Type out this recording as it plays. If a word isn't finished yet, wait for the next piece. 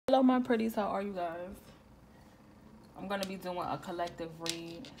Hello, my pretties. How are you guys? I'm going to be doing a collective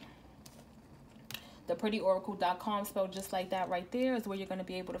read. ThePrettyOracle.com, spelled just like that right there, is where you're going to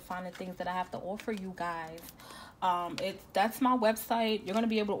be able to find the things that I have to offer you guys. That's my website. You're going to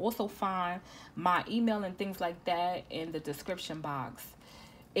be able to also find my email and things like that in the description box.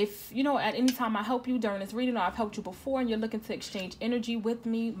 If, you know, at any time I help you during this reading, or I've helped you before and you're looking to exchange energy with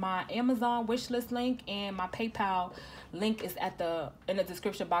me, my Amazon wishlist link and my PayPal link is in the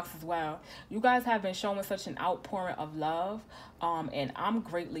description box as well. You guys have been showing such an outpouring of love, and I'm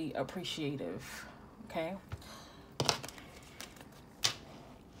greatly appreciative. Okay.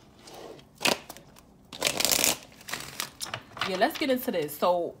 Yeah, let's get into this.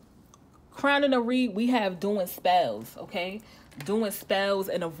 So, crowning the read, we have doing spells, okay? Doing spells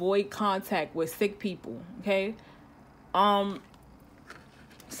and avoid contact with sick people, okay?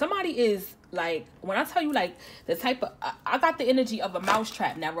 Somebody is like, when I tell you like the type of, I got the energy of a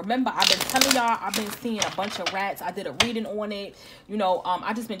mousetrap. Now remember, I've been telling y'all, I've been seeing a bunch of rats. I did a reading on it, you know.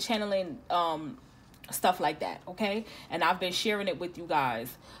 I just been channeling stuff like that, okay? And I've been sharing it with you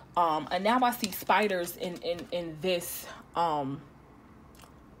guys. And now I see spiders in this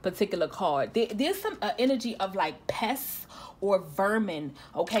particular card. There's some energy of like pests or vermin,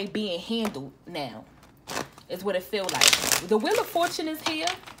 okay, being handled now. Is what it feels like. The Wheel of Fortune is here.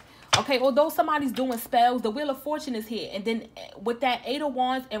 Okay, although somebody's doing spells, the Wheel of Fortune is here. And then with that Eight of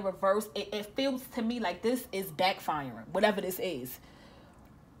Wands in reverse, it feels to me like this is backfiring, whatever this is.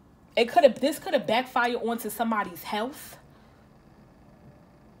 This could have backfired onto somebody's health.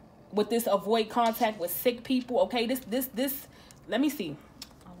 With this avoid contact with sick people. Okay, this let me see.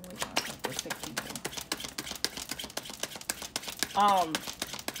 Avoid contact with sick people.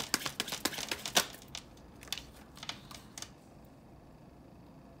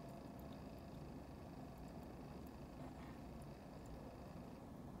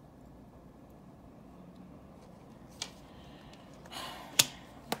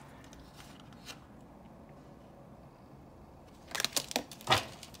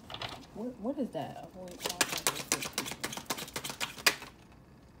 What is that? Avoid contact with sick people.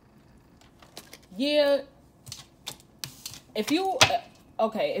 Yeah. If you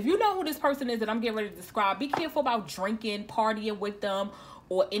if you know who this person is that I'm getting ready to describe, be careful about drinking, partying with them,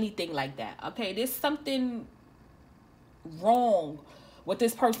 or anything like that. Okay, there's something wrong with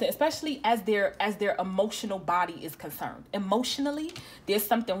this person, especially as their emotional body is concerned. Emotionally, there's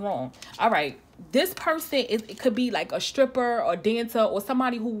something wrong. All right, this person it could be like a stripper or dancer or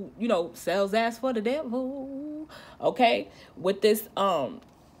somebody who, you know, sells ass for the devil. Okay, with this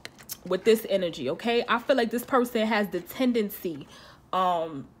energy. Okay, I feel like this person has the tendency.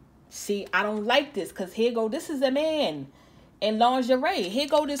 See, I don't like this because here go, this is a man in lingerie. Here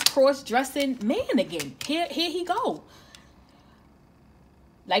go this cross-dressing man again. Here he go.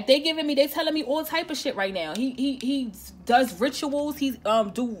 Like they telling me all type of shit right now. He does rituals. He's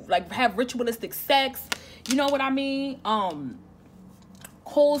do like have ritualistic sex. You know what I mean?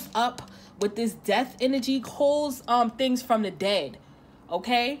 Calls up with this death energy. Calls things from the dead.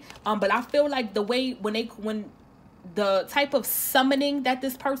 Okay? But I feel like the way when the type of summoning that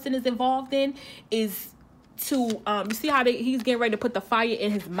this person is involved in is to you see how he's getting ready to put the fire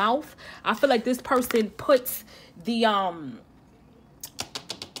in his mouth. I feel like this person puts the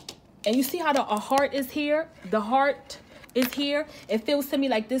and you see how a heart is here? The heart is here. It feels to me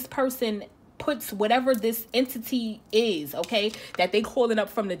like this person puts whatever this entity is, okay, that they calling up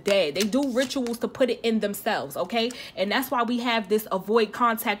from the dead. They do rituals to put it in themselves, okay? And that's why we have this avoid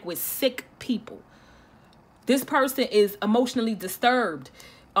contact with sick people. This person is emotionally disturbed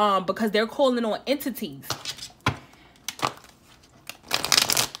because they're calling on entities.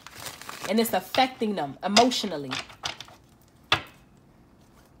 And it's affecting them emotionally.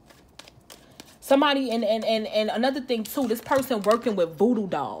 Somebody, and another thing too, this person working with voodoo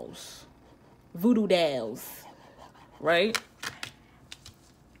dolls. Voodoo dolls. Right?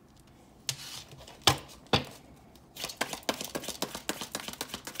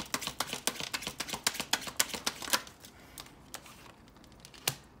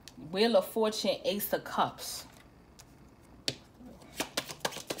 Wheel of Fortune, Ace of Cups.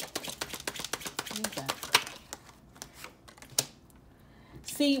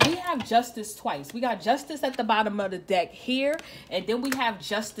 See, we have Justice twice. We got Justice at the bottom of the deck here, and then we have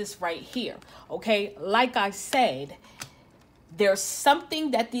Justice right here. Okay, like I said, there's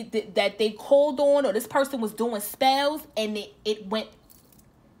something that they called on, or this person was doing spells, and it went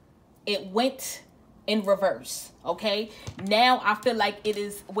in reverse. Okay, now I feel like it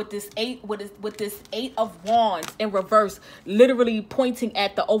is with this eight of wands in reverse, literally pointing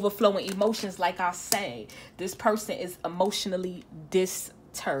at the overflowing emotions. Like I say, this person is emotionally disturbed.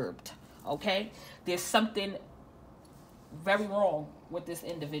 perturbed. Okay, there's something very wrong with this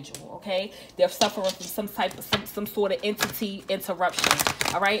individual. Okay, they're suffering from some type of some sort of entity interruption.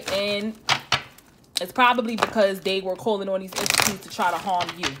 All right, and it's probably because they were calling on these entities to try to harm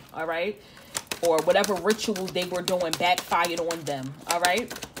you. All right, or whatever rituals they were doing backfired on them. All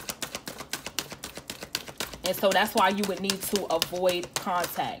right, and so that's why you would need to avoid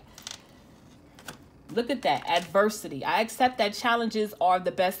contact. Look at that. Adversity. I accept that challenges are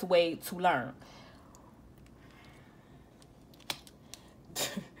the best way to learn.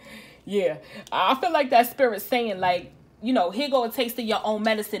 Yeah. I feel like that spirit saying, like, you know, here go a taste of your own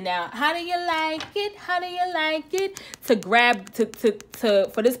medicine now. How do you like it? How do you like it? To grab,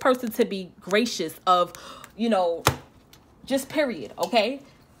 for this person to be gracious of, you know, just period. Okay.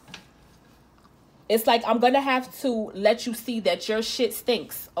 It's like, I'm going to have to let you see that your shit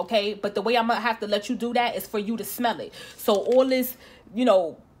stinks, okay? But the way I'm going to have to let you do that is for you to smell it. So all this, you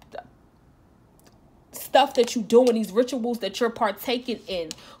know, stuff that you doing, these rituals that you're partaking in,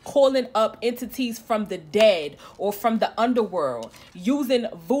 calling up entities from the dead or from the underworld, using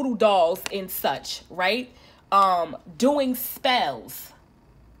voodoo dolls and such, right? Doing spells,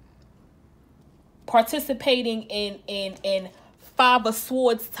 participating in Five of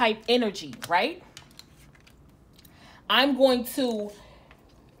Swords type energy, right? I'm going to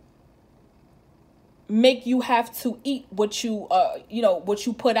make you have to eat what you, what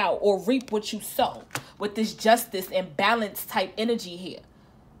you put out, or reap what you sow, with this justice and balance type energy here.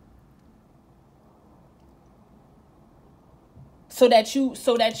 So that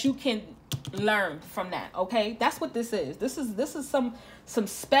you can learn from that. Okay. That's what this is. This is some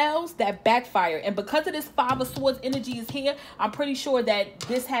spells that backfire. And because of this Five of Swords energy is here, I'm pretty sure that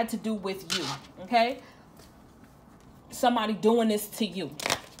this had to do with you. Okay. Somebody doing this to you.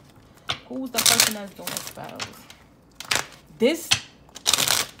 Who's the person that's doing spells? This,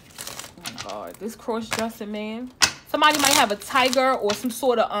 oh my God, this cross-dressing man. Somebody might have a tiger or some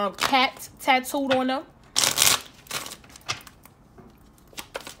sort of cat tattooed on them.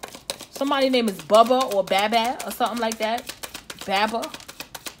 Somebody name is Bubba or Baba or something like that. Baba.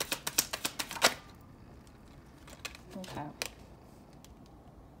 Okay.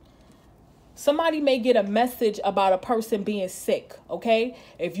 Somebody may get a message about a person being sick, okay?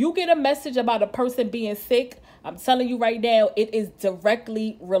 If you get a message about a person being sick, I'm telling you right now, it is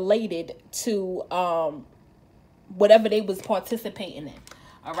directly related to whatever they was participating in,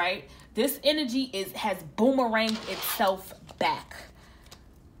 all right? This energy has boomeranged itself back,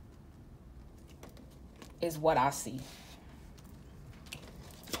 is what I see.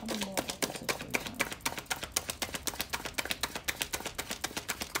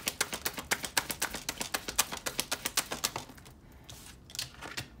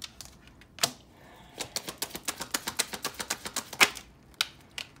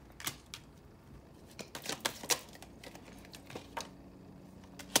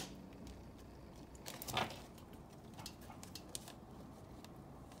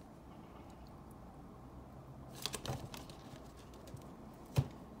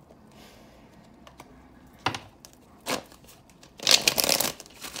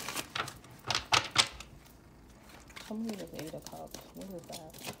 Tell me this Eight of Cups. What is that?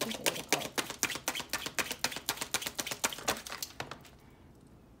 What's Eight of Cups?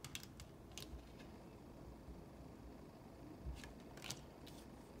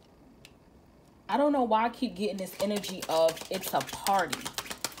 I don't know why I keep getting this energy of it's a party.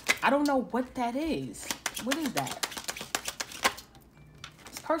 I don't know what that is. What is that?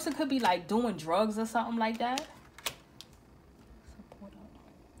 This person could be like doing drugs or something like that.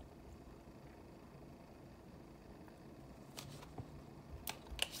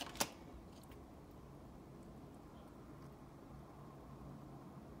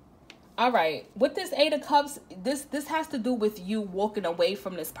 All right, with this Eight of Cups, this has to do with you walking away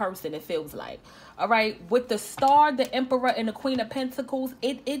from this person, it feels like. All right, with the Star, the Emperor, and the Queen of Pentacles,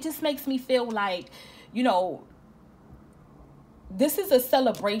 it just makes me feel like, you know, this is a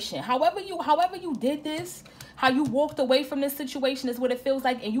celebration. However you did this, how you walked away from this situation is what it feels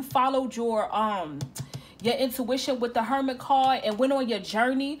like, and you followed your intuition with the Hermit card and went on your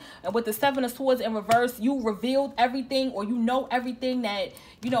journey. And with the Seven of Swords in reverse, you revealed everything, or you know everything that,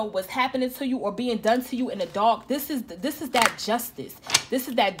 you know, was happening to you or being done to you in the dark. This is that justice. This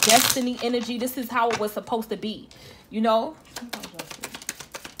is that destiny energy. This is how it was supposed to be, you know.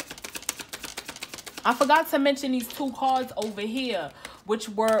 I forgot to mention these two cards over here, which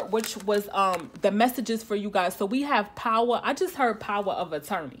was the messages for you guys. So we have power. I just heard power of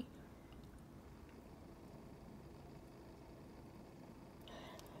attorney.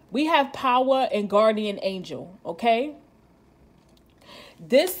 We have power and guardian angel, okay?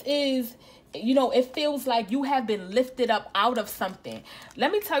 This is, you know, it feels like you have been lifted up out of something.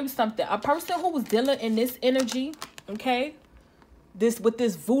 Let me tell you something. A person who was dealing in this energy, okay, this with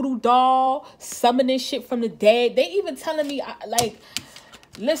this voodoo doll, summoning shit from the dead. They even telling me, like,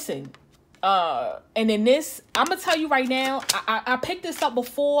 listen, and in this, I'm gonna tell you right now, I picked this up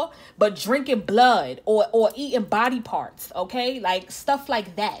before, but drinking blood or eating body parts, okay, like stuff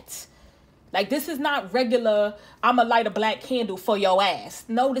like that. Like, this is not regular, I'm gonna light a black candle for your ass.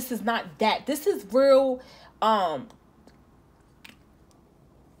 No, this is not that. This is real,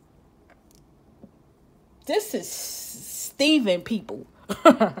 this is Steven people.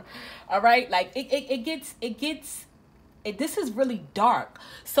 All right? Like, it gets, this is really dark.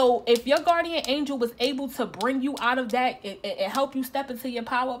 So if your guardian angel was able to bring you out of that and help you step into your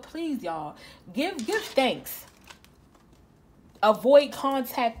power, please, y'all, give thanks. Avoid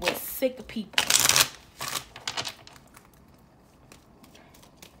contact with sick people.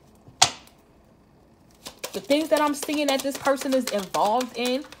 The things that I'm seeing that this person is involved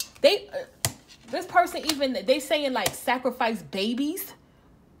in, this person even, they saying like sacrifice babies.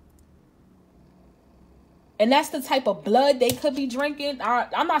 And that's the type of blood they could be drinking.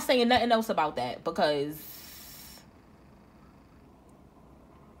 I'm not saying nothing else about that because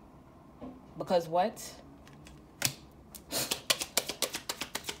what?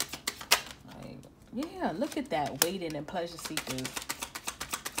 Yeah, look at that. Waiting and pleasure seekers.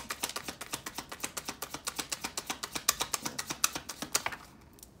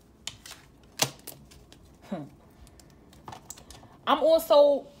 I'm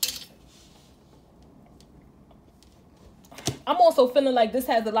also feeling like this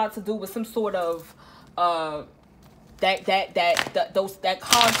has a lot to do with some sort of that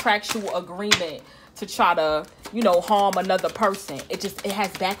contractual agreement to try to, you know, harm another person. It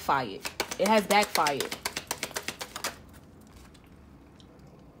has backfired. It has backfired.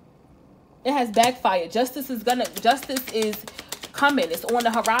 It has backfired. Justice is coming. It's on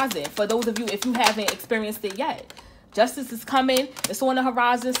the horizon. For those of you, if you haven't experienced it yet, justice is coming. It's on the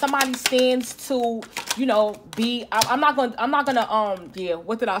horizon. Somebody stands to, you know, be. I'm not gonna. Yeah.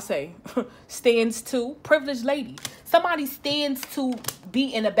 What did I say? Stands to, privileged lady. Somebody stands to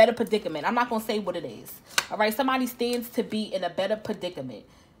be in a better predicament. I'm not gonna say what it is. All right. Somebody stands to be in a better predicament.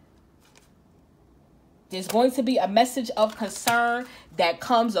 There's going to be a message of concern that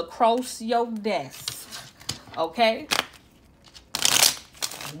comes across your desk. Okay?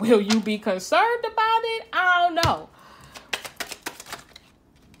 Will you be concerned about it? I don't know.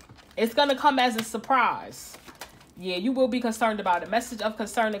 It's going to come as a surprise. Yeah, you will be concerned about it. Message of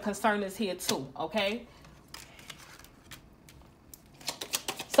concern, and concern is here too. Okay?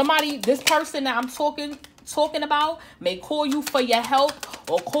 Somebody, this person that I'm talking about may call you for your help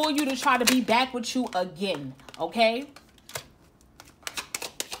or call you to try to be back with you again. Okay?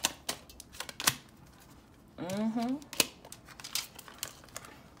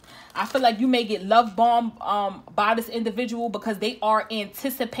 I feel like you may get love bombed by this individual because they are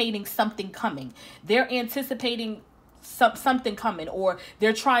anticipating something coming. They're anticipating something coming, or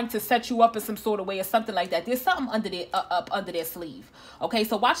they're trying to set you up in some sort of way or something like that. There's something under their up under their sleeve. Okay,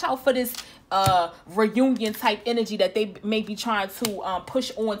 so watch out for this reunion type energy that they may be trying to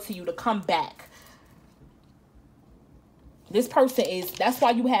push onto you to come back. This person is, that's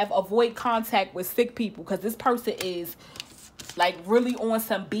why you have avoid contact with sick people, because this person is like really on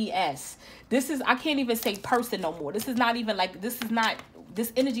some BS. This is, I can't even say person no more. This is not even like, this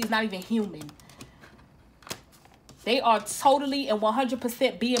energy is not even human. They are totally and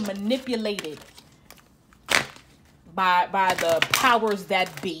 100% being manipulated by the powers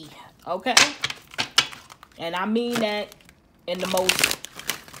that be. Okay? And I mean that in the most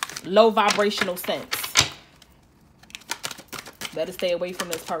low vibrational sense. Better stay away from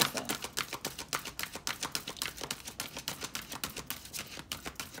this person.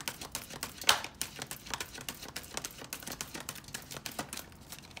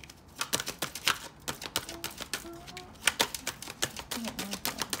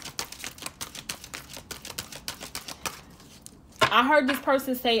 I heard this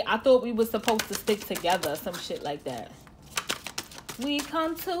person say, I thought we were supposed to stick together. Some shit like that. We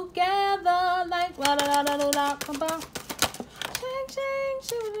come together like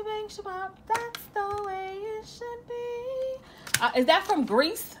that's the way it should be. Is that from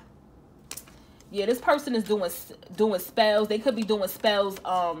Greece? Yeah, this person is doing spells. They could be doing spells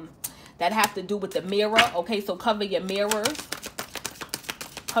that have to do with the mirror. Okay, so cover your mirrors.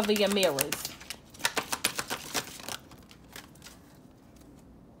 Cover your mirrors.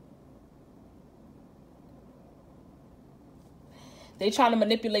 They trying to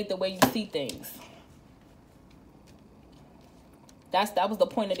manipulate the way you see things. That was the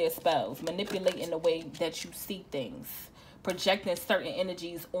point of their spells. Manipulating the way that you see things. Projecting certain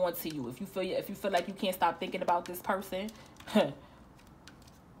energies onto you. If you feel like you can't stop thinking about this person,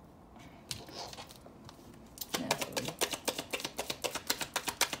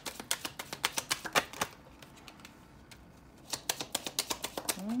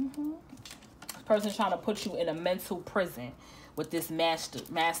 This person trying to put you in a mental prison with this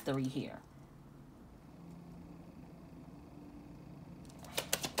mastery here.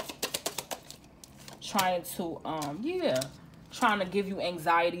 Trying to trying to give you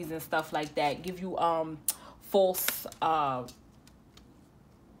anxieties and stuff like that, give you false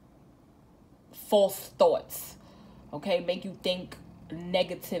thoughts, okay, make you think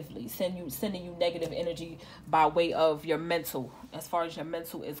negatively, sending you negative energy by way of your mental, as far as your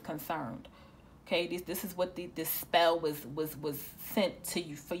mental is concerned. Okay, this is what this spell was sent to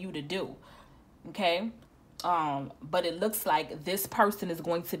you for you to do. Okay. But it looks like this person is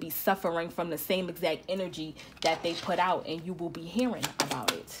going to be suffering from the same exact energy that they put out, and you will be hearing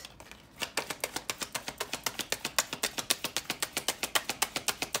about it.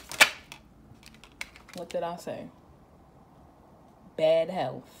 What did I say? Bad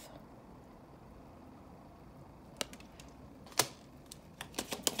health.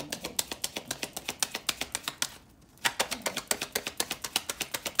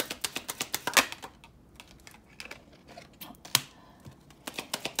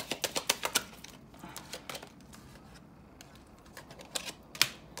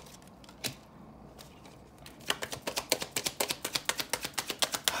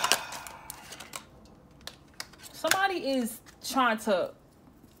 Somebody is trying to,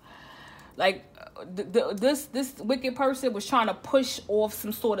 like, this wicked person was trying to push off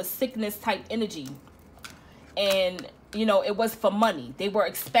some sort of sickness type energy, and you know, it was for money. They were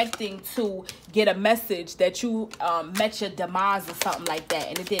expecting to get a message that you met your demise or something like that,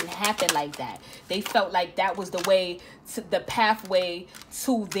 and it didn't happen like that. They felt like that was the way to the pathway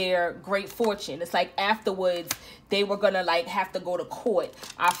to their great fortune. It's like afterwards they were gonna like have to go to court,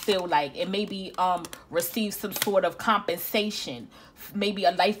 I feel like, and maybe receive some sort of compensation, maybe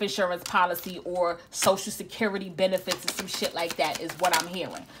a life insurance policy or social security benefits or some shit like that is what I'm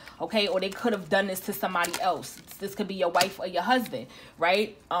hearing. Okay, or they could have done this to somebody else. This could be your wife or your husband,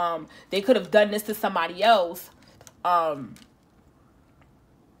 right? They could have done this to somebody else to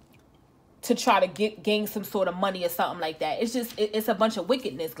try to gain some sort of money or something like that. It's just, it's a bunch of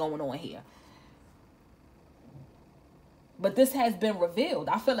wickedness going on here. But this has been revealed.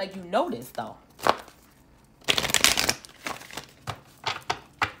 I feel like you know this, though.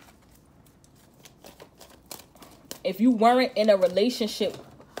 If you weren't in a relationship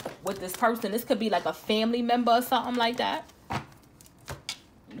with this person, this could be like a family member or something like that.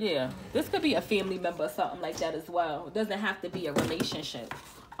 Yeah, this could be a family member or something like that as well. It doesn't have to be a relationship.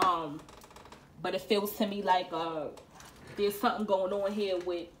 But it feels to me like there's something going on here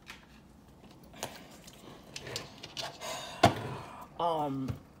with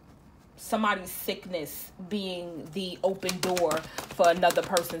somebody's sickness being the open door for another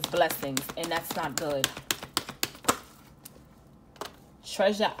person's blessings, and that's not good.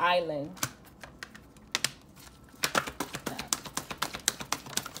 Treasure Island.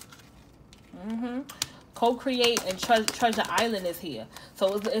 Co-create and Treasure Island is here.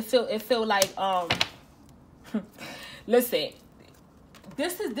 So it feel like listen,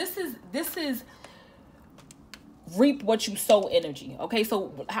 this is reap what you sow energy. Okay,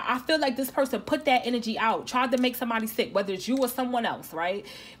 so I feel like this person put that energy out, tried to make somebody sick, whether it's you or someone else, right?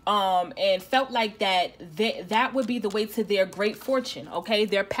 And felt like that would be the way to their great fortune. Okay,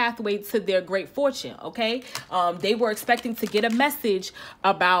 their pathway to their great fortune. Okay, they were expecting to get a message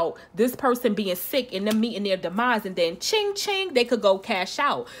about this person being sick and them meeting their demise, and then ching ching, they could go cash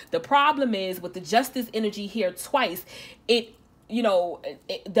out. The problem is with the justice energy here twice,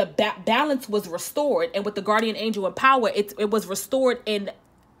 the balance was restored, and with the guardian angel in power, it was restored in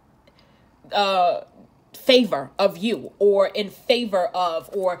favor of you, or in favor of,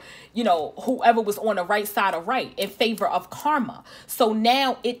 or whoever was on the right side of right, in favor of karma. So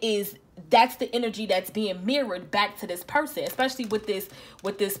now that's the energy that's being mirrored back to this person, especially with this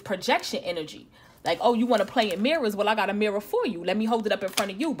projection energy. Like, oh, you want to play in mirrors? Well, I got a mirror for you. Let me hold it up in front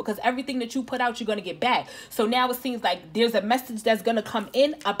of you, because everything that you put out, you're going to get back. So now it seems like there's a message that's going to come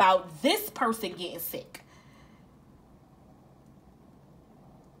in about this person getting sick.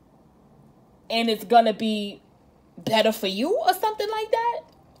 And it's going to be better for you or something like that.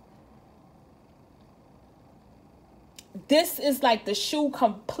 This is like the shoe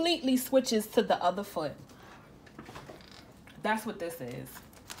completely switches to the other foot. That's what this is.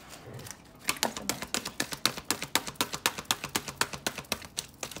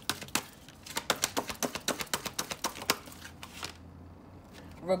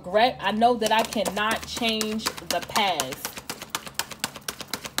 Regret. I know that I cannot change the past.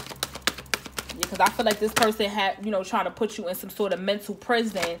 Because I feel like this person had, you know, trying to put you in some sort of mental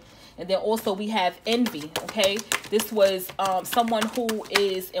prison. And then also we have envy, okay? This was someone who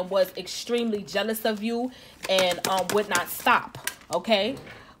is and was extremely jealous of you and would not stop, okay?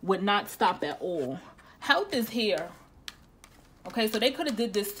 Would not stop at all. Health is here. Okay, so they could have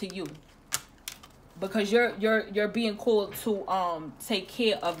did this to you. Because you're being called to take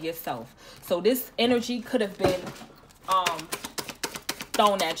care of yourself. So this energy could have been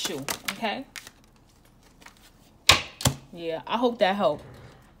thrown at you, okay? Yeah, I hope that helped.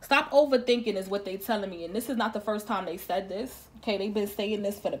 Stop overthinking is what they telling me. And this is not the first time they said this. Okay, they've been saying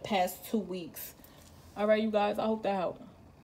this for the past 2 weeks. All right, you guys, I hope that helped.